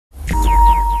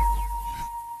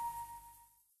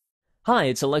Hi,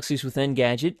 it's Alexis with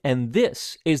Engadget, and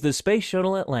this is the Space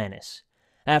Shuttle Atlantis.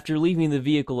 After leaving the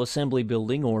Vehicle Assembly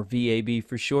Building, or VAB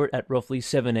for short, at roughly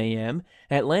 7 a.m.,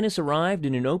 Atlantis arrived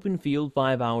in an open field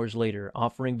 5 hours later,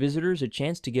 offering visitors a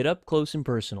chance to get up close and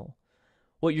personal.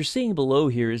 What you're seeing below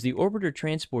here is the Orbiter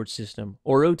Transport System,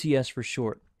 or OTS for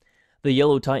short. The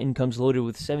Yellow Titan comes loaded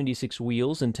with 76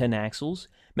 wheels and 10 axles,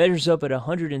 measures up at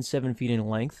 107 feet in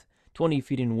length, 20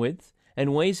 feet in width,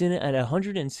 and weighs in at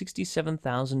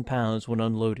 167,000 pounds when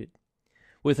unloaded.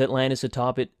 With Atlantis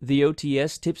atop it, the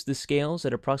OTS tips the scales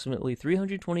at approximately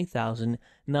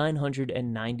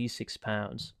 320,996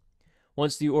 pounds.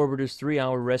 Once the orbiter's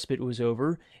 3-hour respite was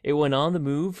over, it went on the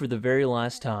move for the very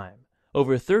last time.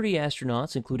 Over 30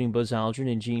 astronauts, including Buzz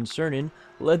Aldrin and Gene Cernan,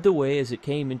 led the way as it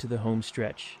came into the home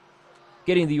stretch.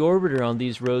 Getting the orbiter on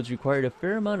these roads required a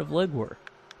fair amount of legwork.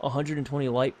 120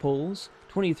 light poles,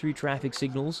 23 traffic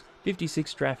signals,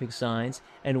 56 traffic signs,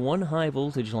 and one high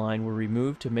voltage line were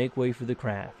removed to make way for the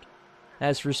craft.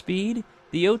 As for speed,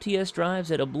 the OTS drives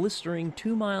at a blistering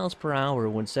 2 miles per hour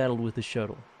when saddled with the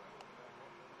shuttle.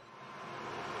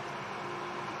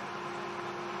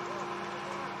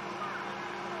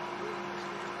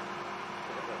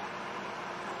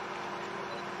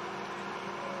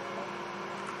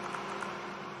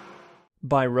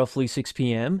 By roughly 6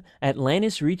 p.m.,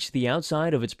 Atlantis reached the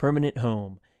outside of its permanent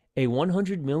home, a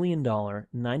 $100 million,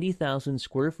 90,000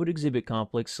 square foot exhibit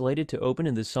complex slated to open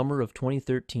in the summer of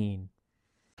 2013.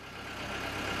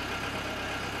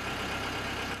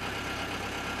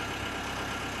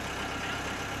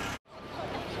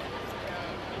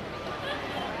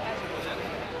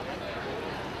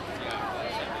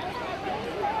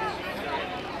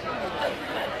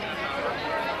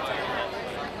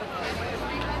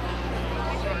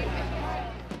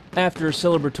 After a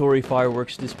celebratory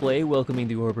fireworks display welcoming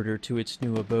the orbiter to its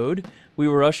new abode, we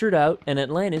were ushered out and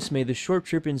Atlantis made the short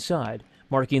trip inside,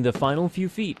 marking the final few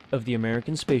feet of the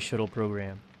American Space Shuttle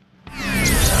program.